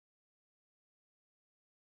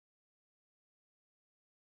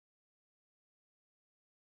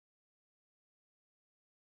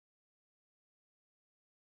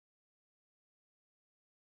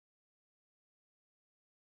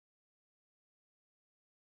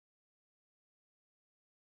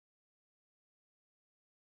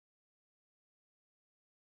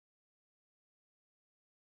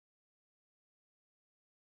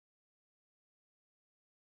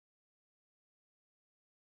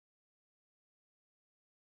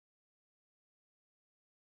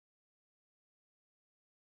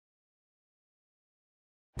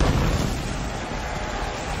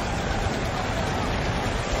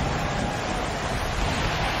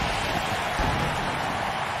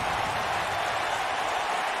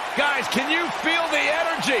Guys, can you feel the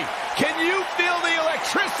energy? Can you feel the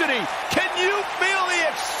electricity? Can you feel the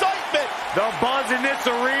excitement? The buzz in this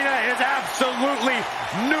arena is absolutely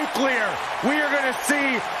nuclear. We are going to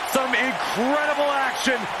see some incredible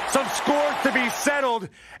action, some scores to be settled,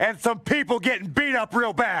 and some people getting beat up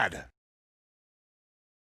real bad.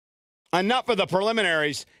 Enough of the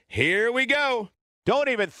preliminaries. Here we go. Don't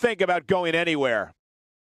even think about going anywhere.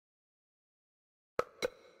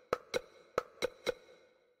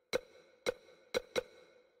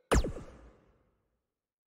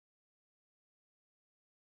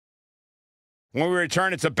 When we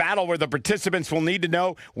return, it's a battle where the participants will need to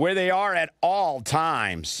know where they are at all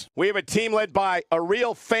times. We have a team led by a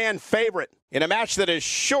real fan favorite in a match that is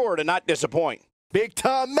sure to not disappoint. Big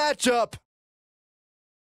time matchup.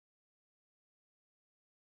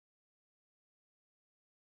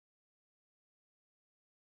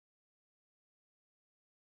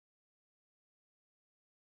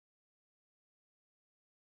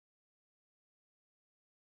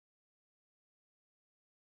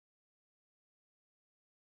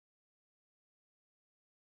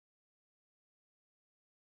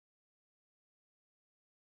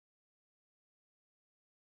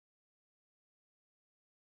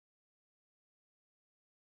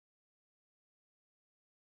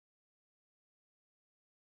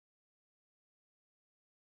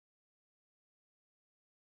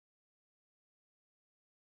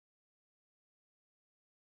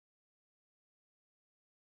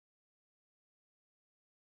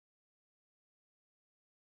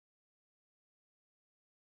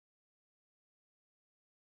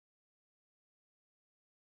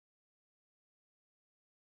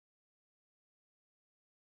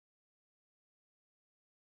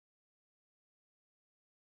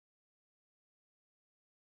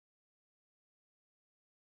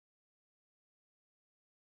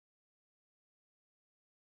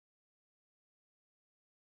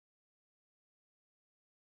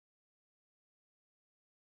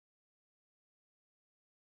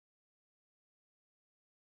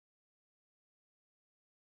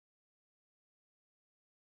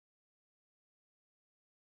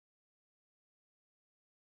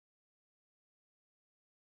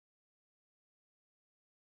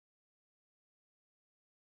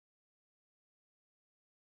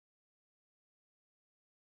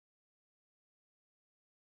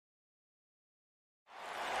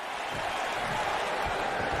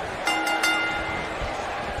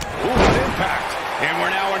 And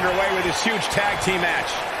we're now underway with this huge tag team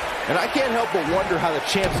match. And I can't help but wonder how the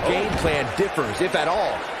champ's game plan differs, if at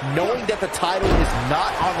all, knowing that the title is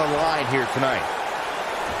not on the line here tonight.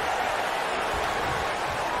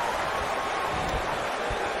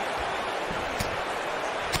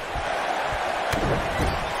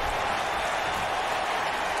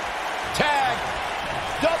 Tag.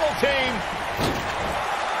 Double team.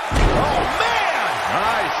 Oh, man!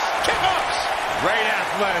 Nice. Kick-ups. Great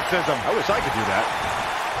athleticism. I wish I could do that.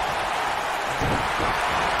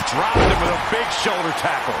 Dropped him with a big shoulder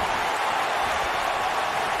tackle.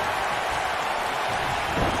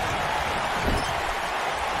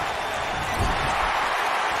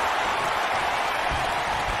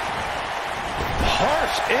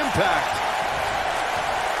 Harsh impact.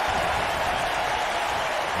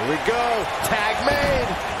 Here we go. Tag made.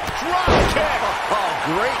 Drop kick. Oh,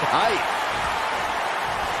 great height.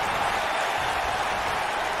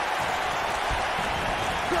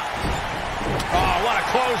 Oh, what a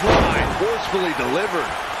clothesline. Forcefully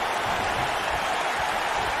delivered.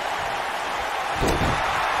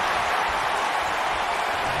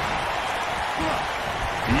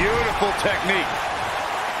 Beautiful technique.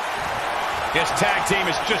 This tag team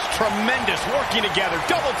is just tremendous, working together,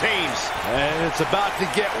 double teams. And it's about to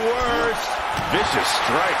get worse. Vicious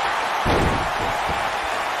strike.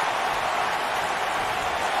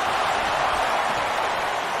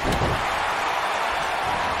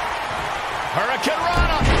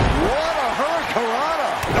 Hurricanrana. What a Hurricanrana.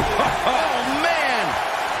 Oh, man.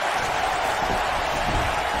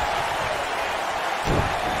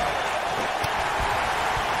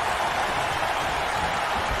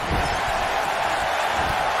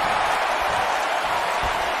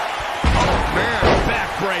 Oh, man.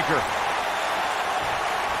 Backbreaker.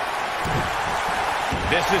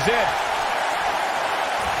 This is it.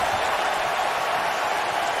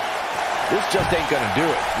 This just ain't gonna do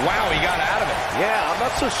it. Wow, he got out of it. Yeah, I'm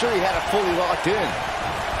not so sure he had it fully locked in.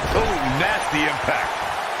 Oh, nasty impact.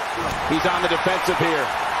 He's on the defensive here.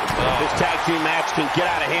 This tag team match can get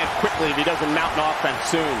out of hand quickly if he doesn't mount an offense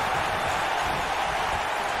soon.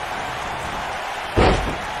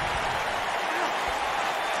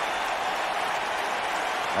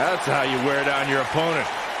 That's how you wear down your opponent.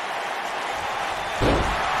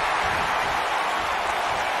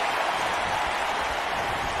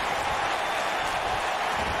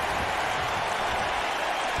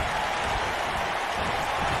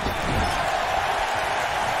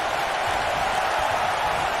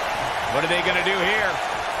 What are they going to do here?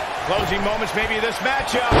 Closing moments maybe of this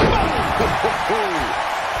matchup.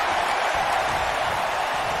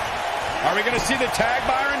 Are we going to see the tag,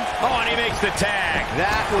 Byron? Oh, and he makes the tag.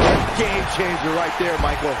 That was a game changer right there,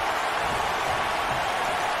 Michael.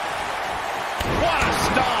 What a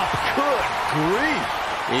stomp. Good grief.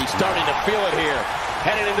 He's starting to feel it here.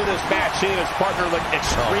 Headed into this match, seeing his partner look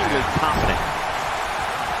extremely confident.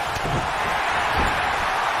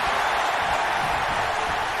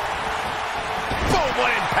 Boom,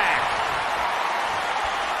 what impact.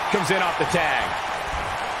 Comes in off the tag.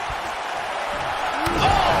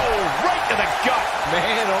 Oh, right to the gut.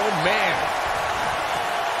 Man, oh man.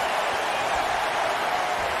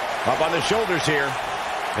 Up on the shoulders here.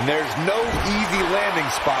 And there's no easy landing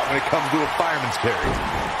spot when it comes to a fireman's carry.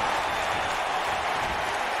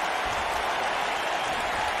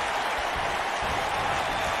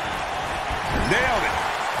 Nailed it.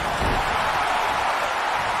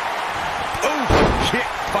 Oh, kick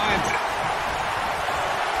finds it.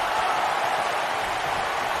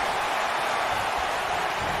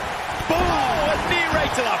 Boom! A knee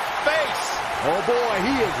right to the face. Oh boy,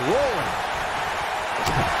 he is rolling.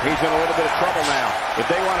 He's in a little bit of trouble now. If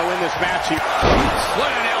they want to win this match, What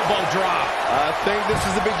an elbow drop. I think this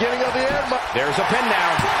is the beginning of the end. There's a pin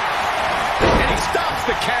now. And he stops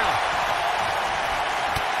the count.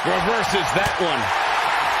 Reverses that one.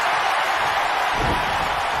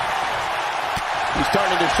 he's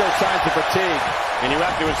starting to show signs of fatigue. And you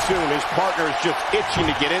have to assume his partner is just itching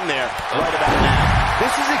to get in there right about now.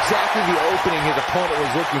 This is exactly the opening his opponent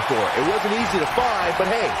was looking for. It wasn't easy to find, but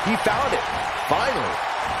hey, he found it. Finally.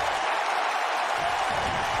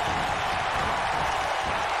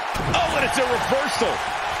 Oh, and it's a reversal.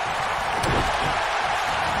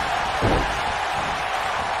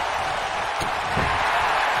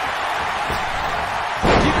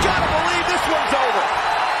 You gotta believe this one's over.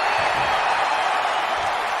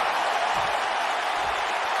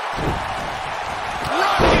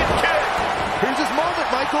 Rocket kick. Here's his moment,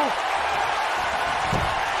 Michael.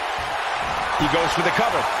 He goes for the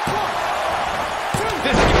cover.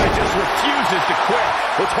 This guy just refuses to quit.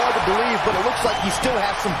 It's hard to believe, but it looks like he still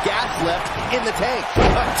has some gas left in the tank.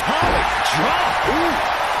 Atomic drop. Ooh.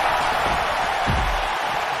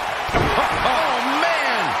 Oh,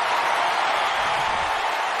 man.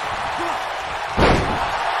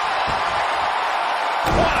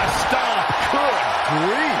 What a stomp. Good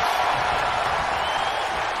grief.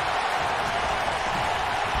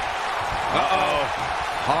 Uh-oh.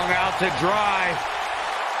 Hung out to dry.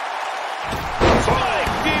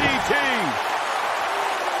 Spike DDT.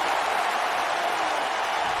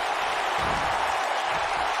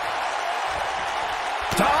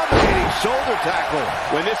 Dominating shoulder tackle.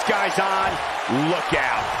 When this guy's on, look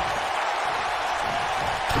out.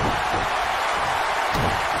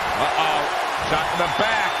 Uh-oh. Shot to the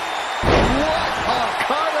back. What a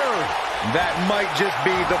cutter. That might just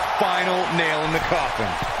be the final nail in the coffin.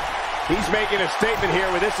 He's making a statement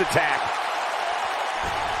here with this attack.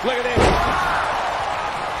 Look at this.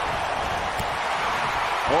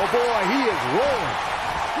 Oh, boy, he is rolling.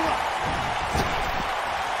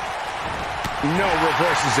 No,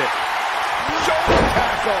 reverses it. Shoulder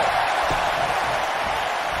tackle.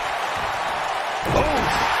 Oh,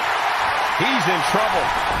 he's in trouble.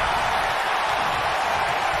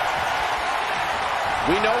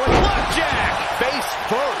 We know what Blackjack. Face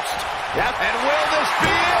first. Yep. And will this be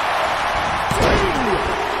it?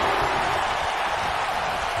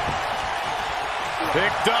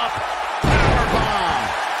 Picked up. Powerbomb.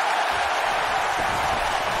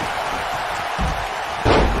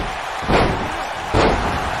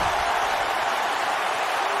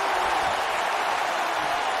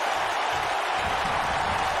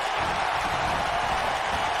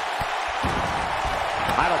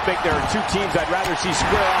 I don't think there are two teams I'd rather see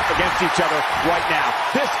square off against each other right now.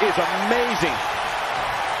 This is amazing.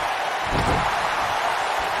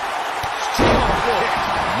 Strong kick.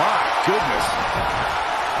 My goodness.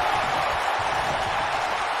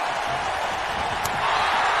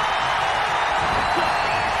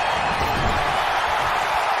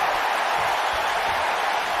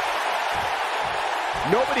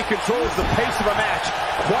 Nobody controls the pace of a match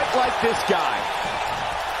quite like this guy.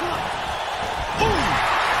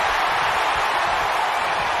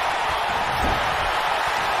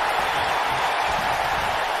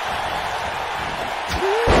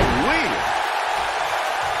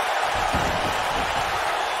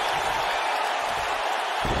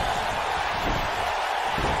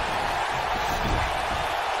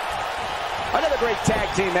 Another great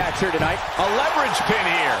tag team match here tonight. A leverage pin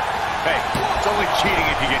here. Hey, it's only cheating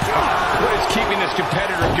if you get caught. What is keeping this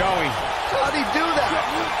competitor going. How'd he do that?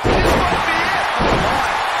 This might be it. Oh,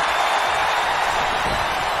 my.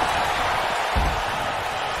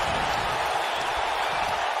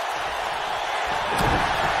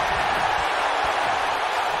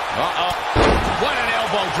 Uh-oh. What an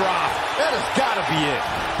elbow drop. That has got to be it.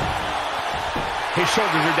 His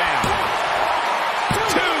shoulders are down.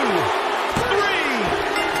 2,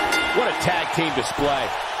 3. What a tag team display.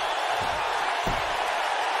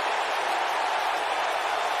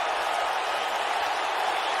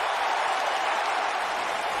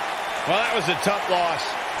 Well, that was a tough loss.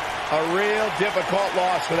 A real difficult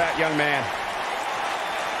loss for that young man.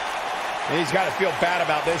 And he's got to feel bad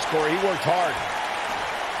about this, Corey. He worked hard.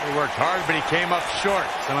 He worked hard, but he came up short.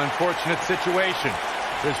 It's an unfortunate situation.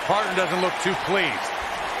 His partner doesn't look too pleased.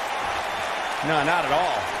 No, not at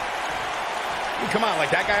all. I mean, come on, like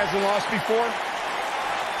that guy hasn't lost before?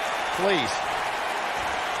 Please.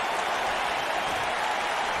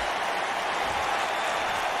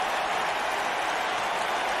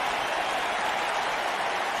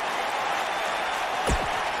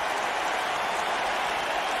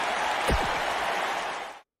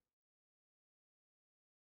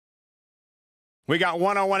 We got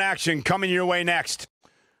one-on-one action coming your way next.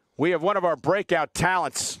 We have one of our breakout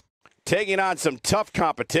talents taking on some tough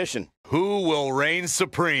competition. Who will reign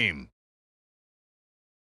supreme?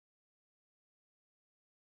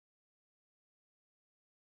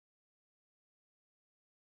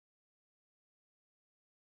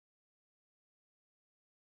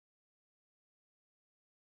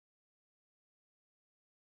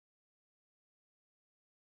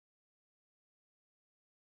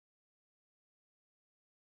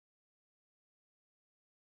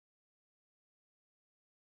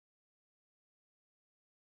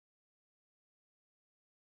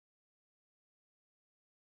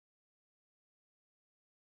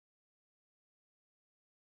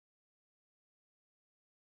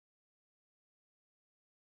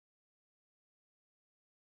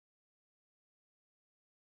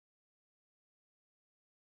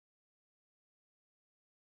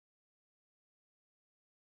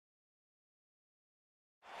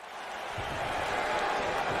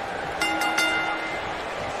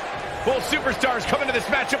 Both superstars come into this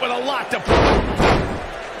matchup with a lot to prove.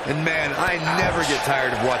 And man, I never get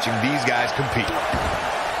tired of watching these guys compete.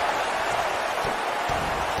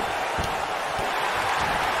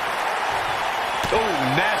 Oh,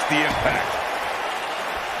 nasty impact.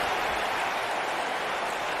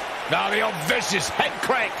 Now the old vicious head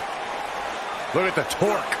crank. Look at the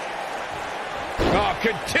torque. Oh,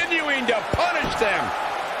 continuing to punish them.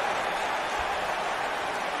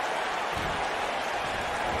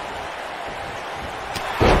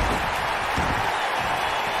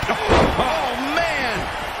 Oh, man.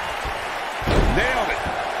 Nailed it.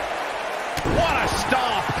 What a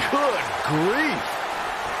stomp. Good grief.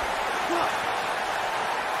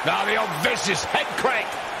 Now the old vicious head crank.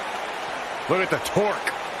 Look at the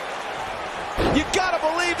torque. You gotta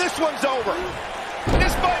believe this one's over.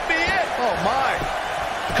 This might be it. Oh, my.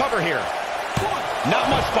 Cover here. Not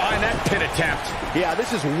much behind that pin attempt. Yeah,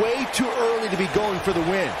 this is way too early to be going for the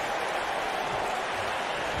win.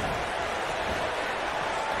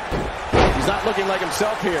 He's not looking like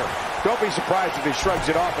himself here. Don't be surprised if he shrugs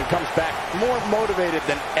it off and comes back more motivated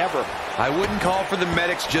than ever. I wouldn't call for the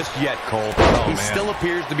medics just yet, Cole. He still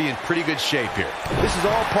appears to be in pretty good shape here. This is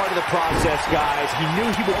all part of the process, guys. He knew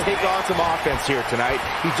he would take on some offense here tonight.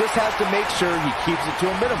 He just has to make sure he keeps it to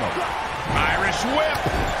a minimum. Irish whip.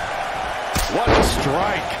 What a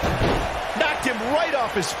strike. Knocked him right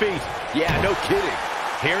off his feet. Yeah, no kidding.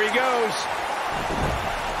 Here he goes.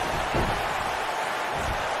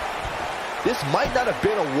 This might not have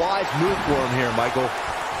been a wise move for him here, Michael.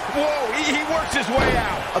 Whoa, he works his way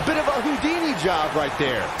out. A bit of a Houdini job right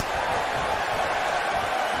there.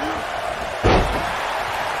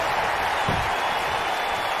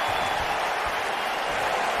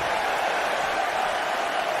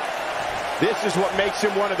 This is what makes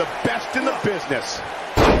him one of the best in the business.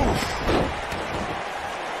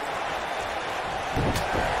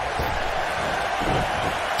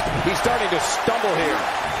 He's starting to stumble here.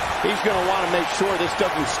 He's going to want to make sure this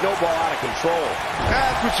doesn't snowball out of control.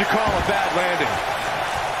 That's what you call a bad landing.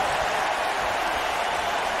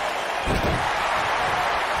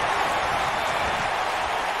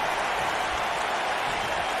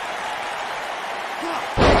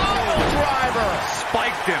 Driver.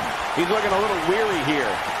 Spiked him. He's looking a little weary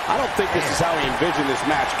here. I don't think this is how he envisioned this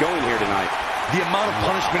match going here tonight. The amount of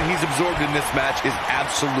punishment he's absorbed in this match is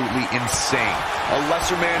absolutely insane. A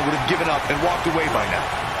lesser man would have given up and walked away by now.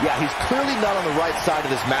 Yeah, he's clearly not on the right side of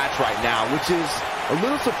this match right now, which is A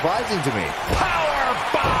little surprising to me. Power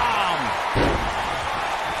bomb!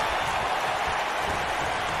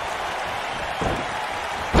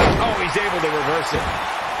 Oh, he's able to reverse it.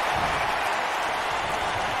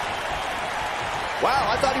 Wow,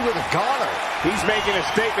 I thought he was a goner. He's making a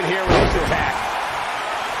statement here with this attack.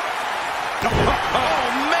 Oh,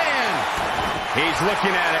 man! He's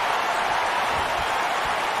looking at it.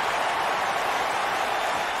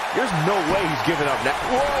 There's no way he's giving up now.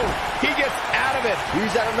 Whoa! He gets out of it.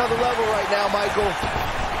 He's at another level right now, Michael.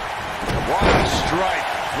 What a strike.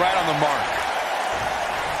 Right on the mark.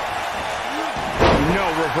 No,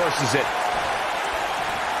 reverses it.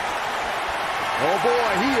 Oh, boy,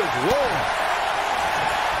 he is rolling.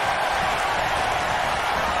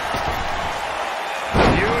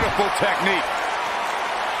 Beautiful technique.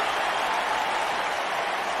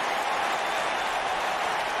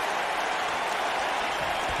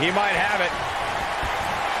 He might have it.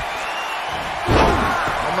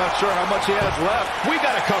 I'm not sure how much he has left. We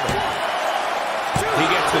got to cover. He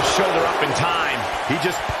gets the shoulder up in time. He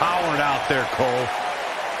just powered out there, Cole.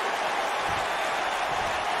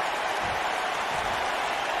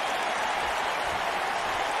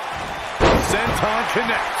 Senton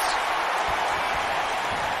connects.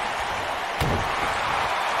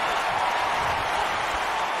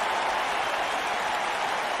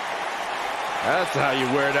 That's how you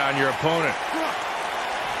wear down your opponent.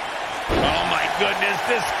 Oh, my goodness,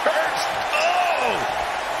 this hurts. Oh!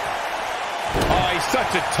 Oh, he's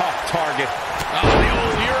such a tough target. Oh, the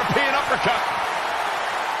old European uppercut.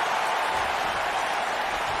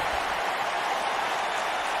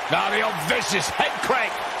 Now the old vicious head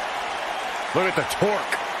crank. Look at the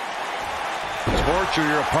torque. Torture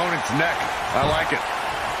your opponent's neck. I like it.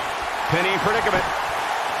 Penny predicament.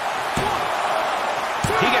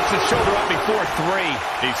 He gets his shoulder up before 3.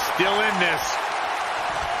 He's still in this.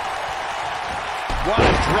 What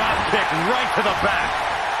a drop kick right to the back.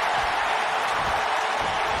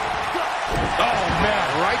 Oh, man,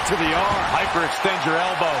 right to the arm. Hyperextend your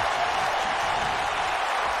elbow.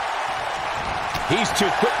 He's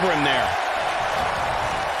too quick for him there.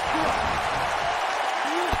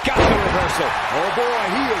 Got the reversal. Oh, boy,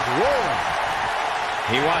 he is rolling.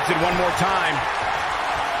 He wants it one more time.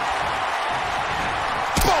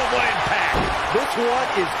 Boom, what impact. This one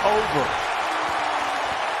is over.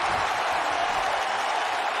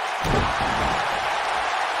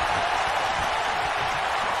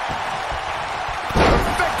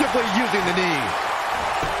 Effectively using the knee.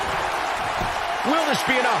 Will this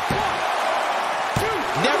be enough?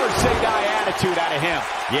 Never say die attitude out of him.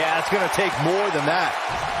 Yeah, it's going to take more than that.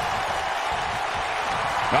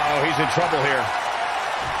 Uh-oh, he's in trouble here.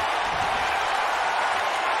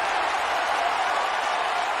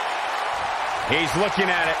 He's looking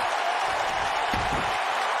at it.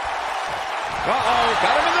 Uh-oh,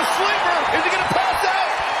 got him in the sleeper. Is he going to pass out?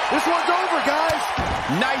 This one's over, guys.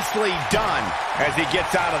 Nicely done as he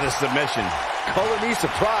gets out of the submission. Color me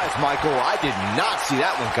surprised, Michael. I did not see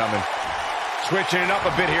that one coming. Switching it up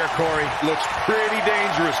a bit here, Corey. Looks pretty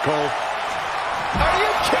dangerous, Cole. Are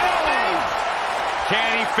you kidding me?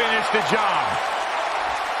 Can he finish the job?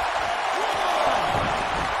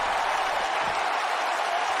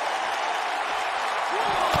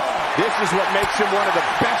 This is what makes him one of the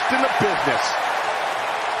best in the business.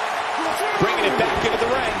 Bringing it back into the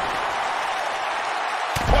ring.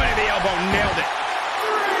 Point of the elbow, nailed it.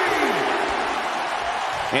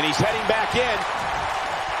 And he's heading back in.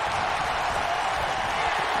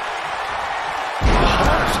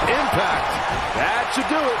 Harsh impact. That should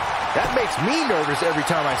do it. That makes me nervous every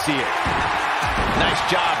time I see it. Nice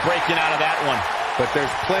job breaking out of that one. But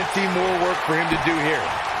there's plenty more work for him to do here.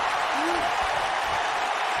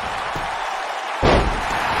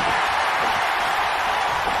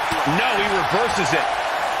 No, he reverses it.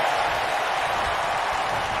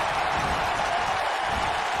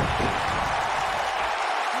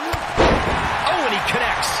 Oh, and he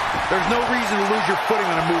connects. There's no reason to lose your footing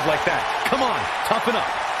on a move like that. Come on, toughen up.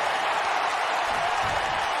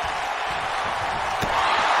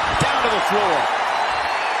 Down to the floor.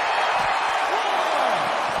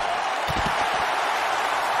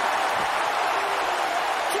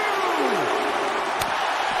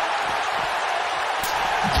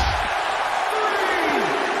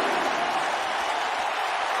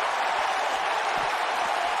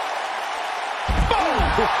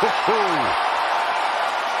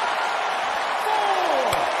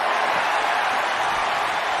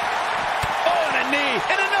 Oh, and a knee,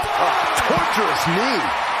 and another. Torturous knee.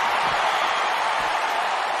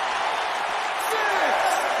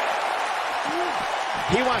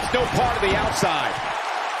 He wants no part of the outside.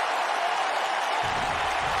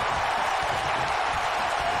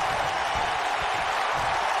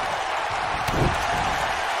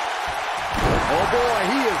 boy,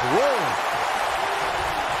 he is rolling.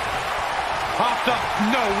 Popped up,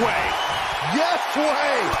 no way. Yes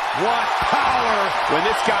way. What power. When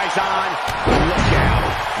this guy's on, look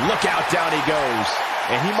out. Look out, down he goes.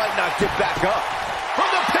 And he might not get back up. From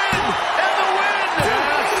the pin, and the win!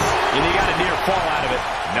 Yes! And he got a near fall out of it.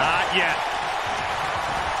 Not yet.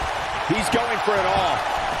 He's going for it all.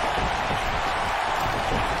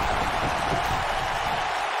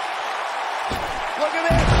 Look at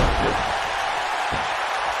this.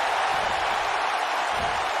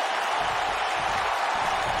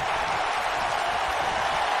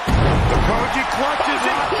 The Koji clutch is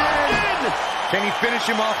locked in. Can he finish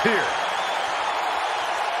him off here?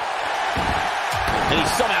 And he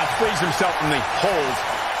somehow frees himself from the hold.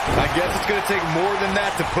 I guess it's going to take more than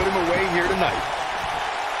that to put him away here tonight.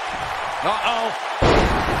 Uh-oh.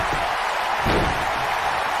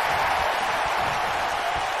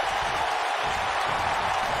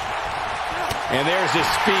 And there's his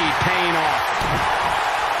speed paying off.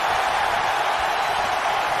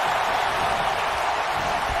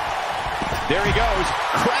 There he goes,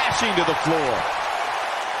 crashing to the floor.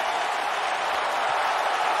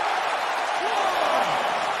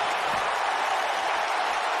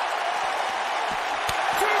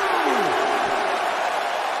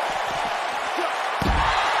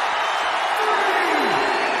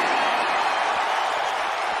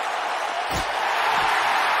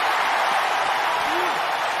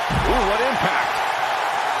 Ooh, what impact.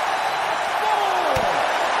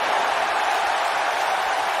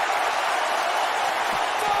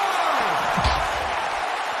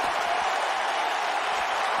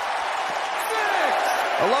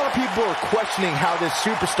 A lot of people are questioning how this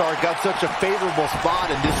superstar got such a favorable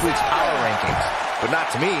spot in this week's power rankings. But not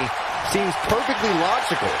to me. Seems perfectly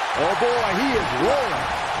logical. Oh boy, he is rolling.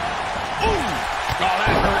 Ooh! Oh,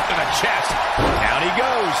 that hurt to the chest. Down he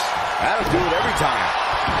goes. That'll do it every time.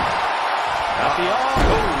 Not the arm.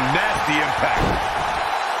 Oh, nasty impact.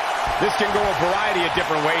 This can go a variety of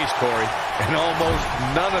different ways, Corey. And almost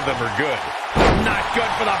none of them are good. Not good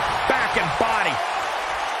for the back and body.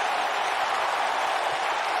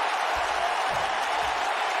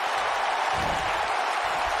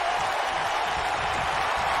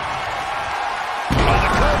 Oh,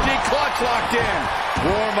 the Koji clutch locked in.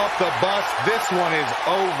 Warm up the bus. This one is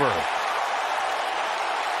over.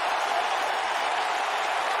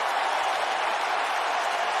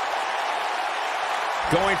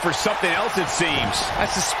 Going for something else, it seems. I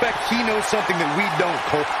suspect he knows something that we don't,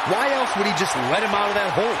 Cole. Why else would he just let him out of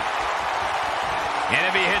that hole? And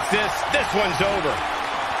if he hits this one's over.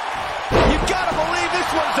 You gotta believe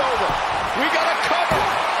this one's over. We got a cover.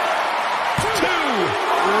 Two.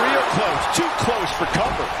 Real close. Too close for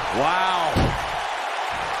cover. Wow.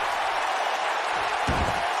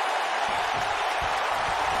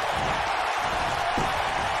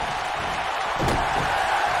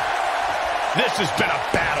 This has been a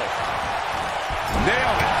battle.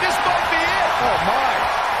 Nailed it. This might be it. Oh, my.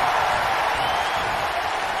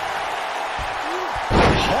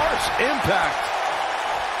 Harsh impact.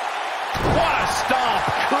 What a stomp.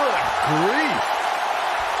 Good grief.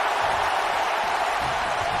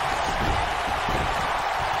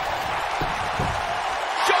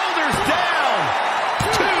 Shoulders down.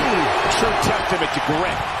 Two. True testament to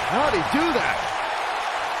grit. How'd he do that?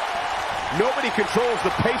 Nobody controls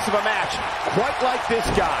the pace of a match quite like this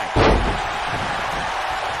guy.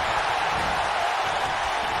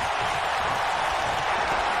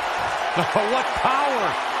 Oh, what power.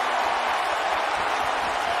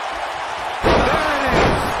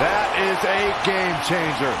 That is a game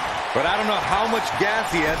changer. But I don't know how much gas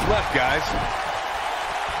he has left, guys.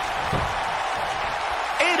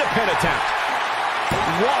 And a pin attempt.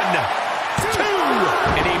 1, 2.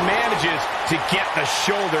 And he manages to get the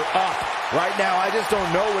shoulder up. Right now, I just don't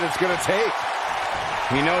know what it's going to take.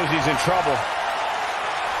 He knows he's in trouble.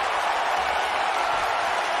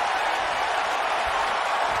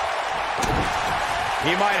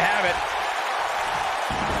 He might have it.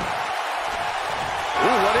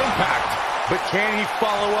 Ooh, what impact. But can he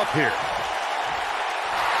follow up here?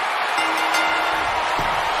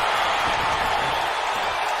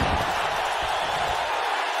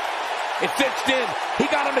 It cinched in. He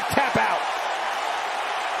got him to tap out.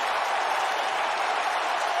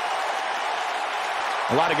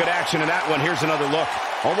 A lot of good action in that one. Here's another look.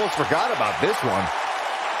 Almost forgot about this one.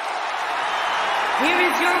 Here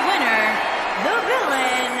is your winner, the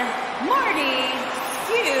villain, Marty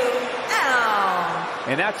Scurll.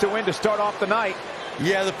 And that's a win to start off the night.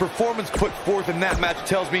 Yeah, the performance put forth in that match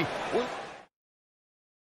tells me...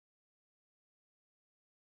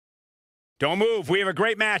 Don't move. We have a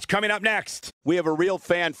great match coming up next. We have a real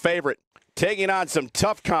fan favorite taking on some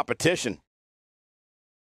tough competition.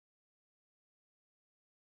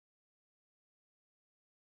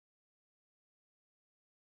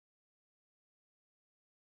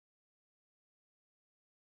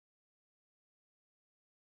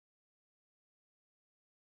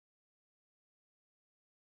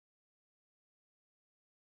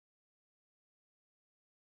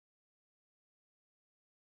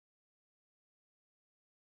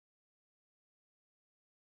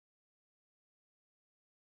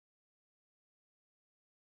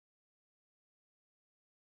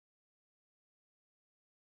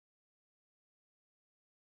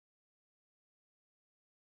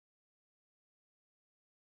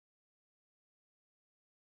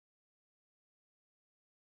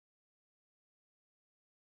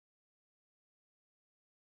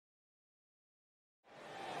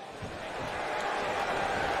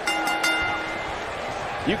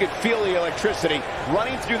 You can feel the electricity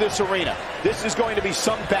running through this arena. This is going to be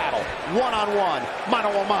some battle. One-on-one,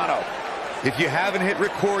 mano-a-mano. If you haven't hit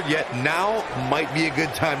record yet, now might be a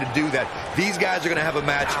good time to do that. These guys are going to have a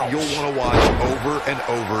match you'll want to watch over and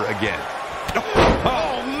over again.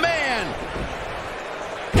 Oh, man!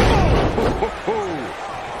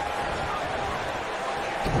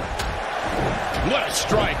 What a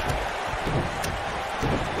strike.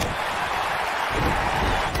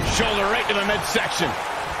 Shoulder right to the midsection.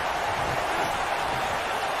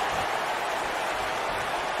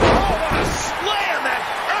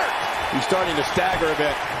 He's starting to stagger a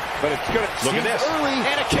bit, but it's good. Look at this. Early.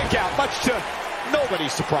 And a kick out, much to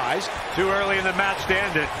nobody's surprise. Too early in the match to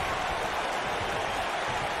end it.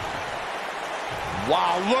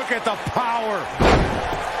 Wow, look at the power.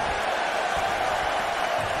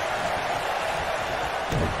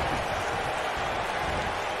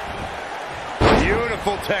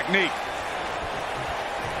 Beautiful technique.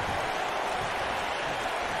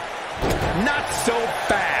 Not so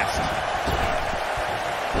fast.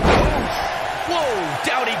 Whoa,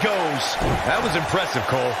 down he goes. That was impressive,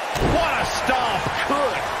 Cole. What a stomp.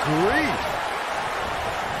 Good grief.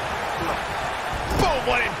 Boom,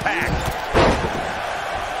 what impact.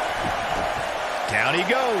 Down he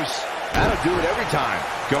goes. That'll do it every time.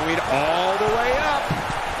 Going all the way up.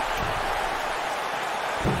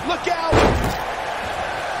 Look out.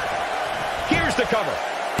 Here's the cover.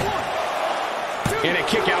 And a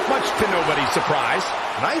kick out, much to nobody's surprise.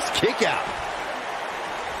 Nice kick out.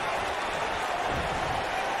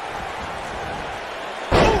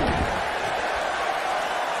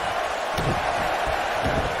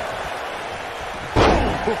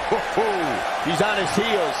 He's on his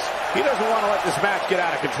heels. He doesn't want to let this match get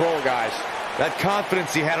out of control, guys. That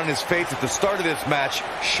confidence he had on his face at the start of this match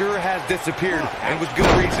sure has disappeared, and with good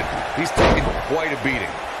reason. He's taken quite a beating.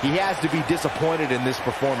 He has to be disappointed in this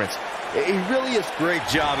performance. He really is. Great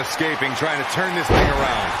job escaping, trying to turn this thing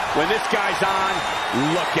around. When this guy's on,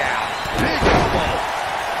 look out. Big elbow.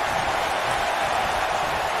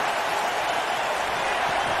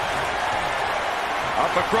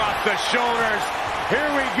 Up across the shoulders. Here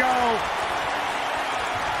we go.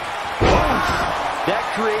 That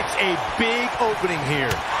creates a big opening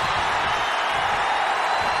here.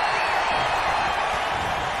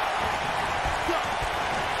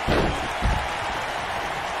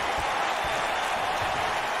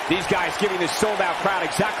 These guys giving this sold-out crowd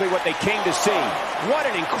exactly what they came to see. What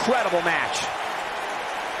an incredible match.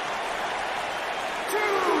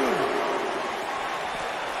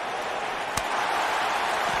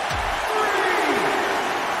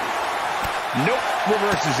 Nope,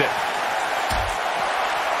 reverses it.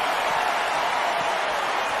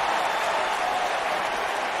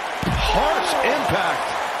 Harsh impact.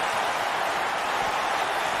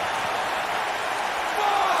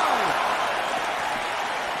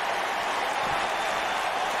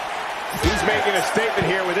 He's making a statement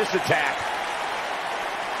here with this attack.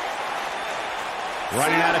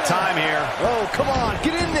 Running out of time here. Oh, come on,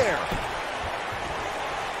 get in there.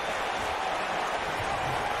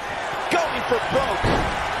 Going for broke.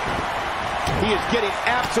 He is getting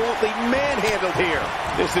absolutely manhandled here.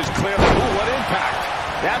 This is clearly, ooh, what impact.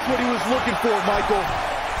 That's what he was looking for, Michael.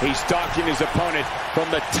 He's stalking his opponent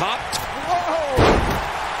from the top. Whoa!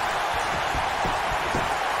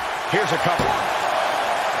 Here's a couple.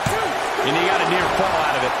 And he got a near fall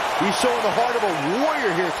out of it. He's showing the heart of a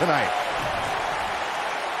warrior here tonight.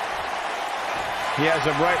 He has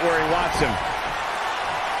him right where he wants him.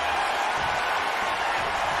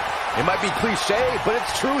 It might be cliche, but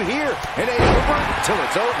it's true here. It ain't over until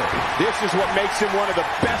it's over. This is what makes him one of the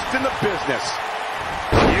best in the business.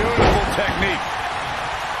 Beautiful technique.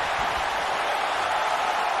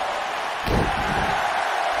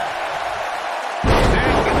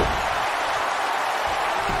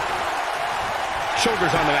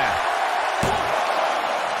 Shoulders on the mat.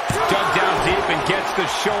 Dug down deep and gets the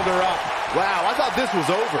shoulder up. Wow, I thought this was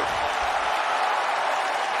over.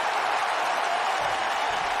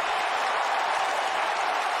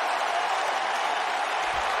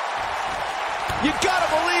 You gotta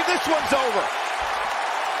believe this one's over.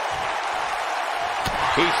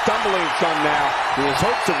 He's stumbling some now. His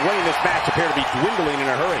hopes of winning this match appear to be dwindling in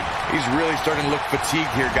a hurry. He's really starting to look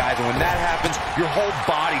fatigued here, guys. And when that happens, your whole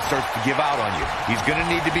body starts to give out on you. He's going to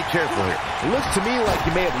need to be careful here. It looks to me like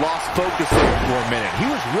he may have lost focus there for a minute. He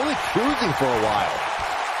was really cruising for a while.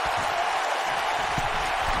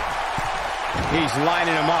 He's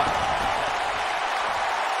lining him up.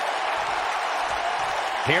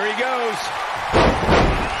 Here he goes.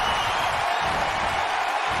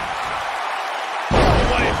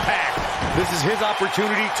 This is his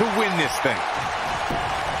opportunity to win this thing.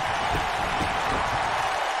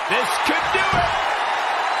 This could do it.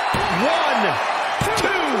 1, 2,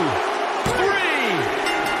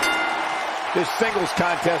 3. This singles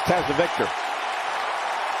contest has the victor.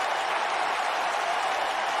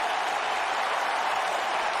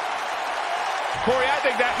 Corey, I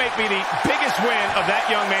think that may be the biggest win of that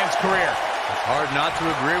young man's career. It's hard not to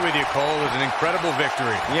agree with you, Cole. It was an incredible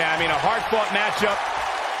victory. Yeah, I mean, a hard-fought matchup.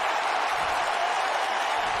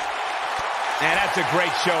 And that's a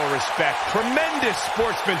great show of respect. Tremendous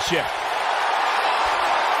sportsmanship.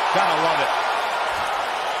 Gotta love it.